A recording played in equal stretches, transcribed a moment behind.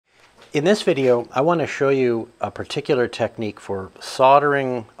In this video, I want to show you a particular technique for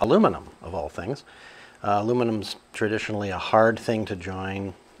soldering aluminum, of all things. Aluminum's traditionally a hard thing to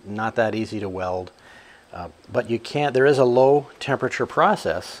join, not that easy to weld, but there is a low temperature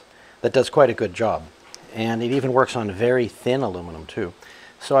process that does quite a good job. And it even works on very thin aluminum too.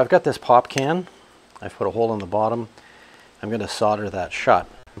 So I've got this pop can, I've put a hole in the bottom, I'm going to solder that shut.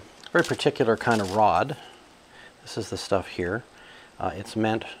 A very particular kind of rod. This is the stuff here. It's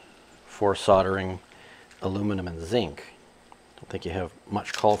meant for soldering aluminum and zinc. I don't think you have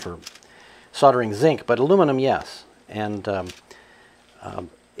much call for soldering zinc, but aluminum, yes. And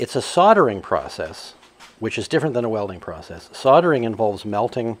it's a soldering process, which is different than a welding process. Soldering involves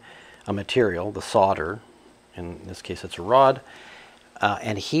melting a material, the solder, in this case it's a rod,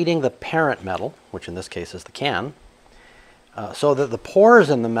 and heating the parent metal, which in this case is the can, so that the pores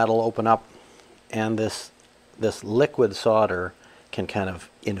in the metal open up and this liquid solder can kind of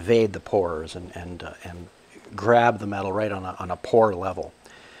invade the pores and grab the metal right on a pore level.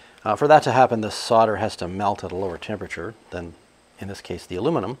 For that to happen, the solder has to melt at a lower temperature than, in this case, the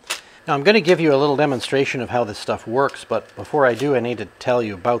aluminum. Now I'm going to give you a little demonstration of how this stuff works, but before I do, I need to tell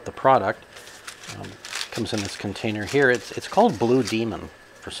you about the product. It comes in this container here. It's called Blue Demon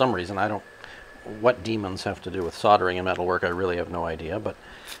for some reason. What demons have to do with soldering and metalwork, I really have no idea, but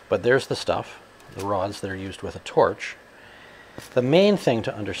there's the stuff, the rods that are used with a torch. The main thing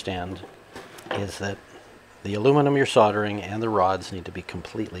to understand is that the aluminum you're soldering and the rods need to be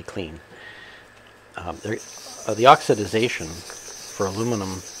completely clean. The oxidization for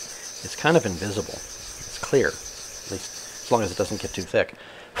aluminum is kind of invisible. It's clear, at least as long as it doesn't get too thick.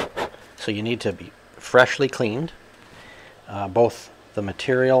 So you need to be freshly cleaned, both the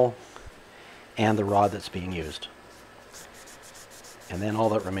material and the rod that's being used. And then all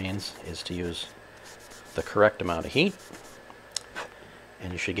that remains is to use the correct amount of heat,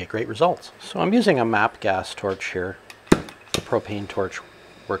 and you should get great results. So I'm using a MAP gas torch here. The propane torch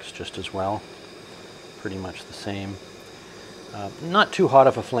works just as well, pretty much the same. Not too hot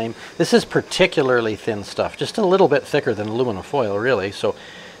of a flame. This is particularly thin stuff, just a little bit thicker than aluminum foil, really. So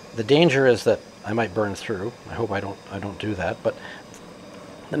the danger is that I might burn through. I hope I don't do that. But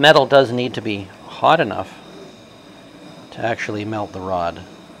the metal does need to be hot enough to actually melt the rod.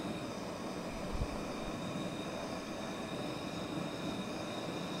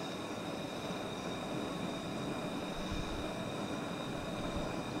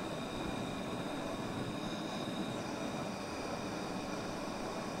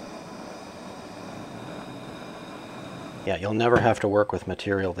 Yeah, you'll never have to work with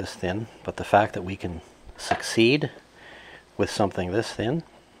material this thin, but the fact that we can succeed with something this thin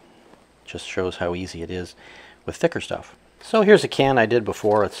just shows how easy it is with thicker stuff. So here's a can I did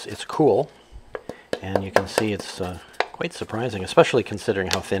before. It's cool, and you can see it's quite surprising, especially considering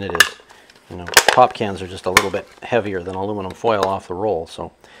how thin it is. You know, pop cans are just a little bit heavier than aluminum foil off the roll,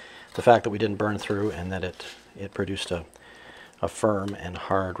 so the fact that we didn't burn through and that it produced a firm and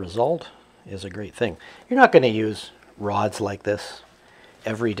hard result is a great thing. You're not going to use rods like this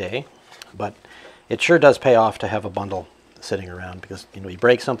every day, but it sure does pay off to have a bundle sitting around, because you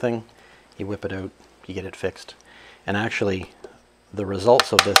break something, you whip it out, you get it fixed, and actually the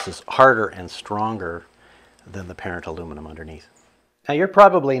results of this is harder and stronger than the parent aluminum underneath. Now you're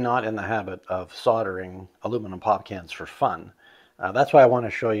probably not in the habit of soldering aluminum pop cans for fun. That's why I want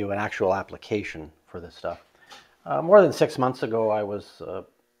to show you an actual application for this stuff. More than 6 months ago I was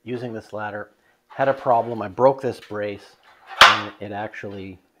using this ladder, had a problem. I broke this brace and it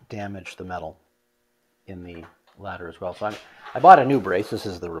actually damaged the metal in the ladder as well. So I bought a new brace. This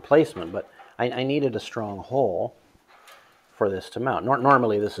is the replacement, but I needed a strong hole for this to mount.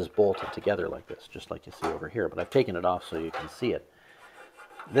 Normally this is bolted together like this, just like you see over here, but I've taken it off so you can see it.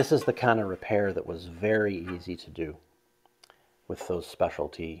 This is the kind of repair that was very easy to do with those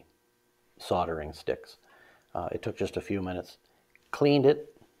specialty soldering sticks. It took just a few minutes. Cleaned it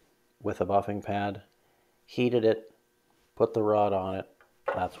with a buffing pad, heated it, put the rod on it.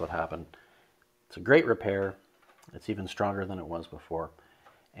 That's what happened. It's a great repair. It's even stronger than it was before.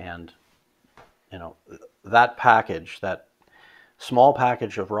 And that package, that small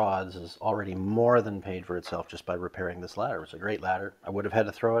package of rods, is already more than paid for itself just by repairing this ladder. It's a great ladder. I would have had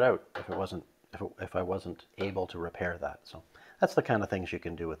to throw it out if I wasn't able to repair that. So that's the kind of things you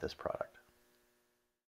can do with this product.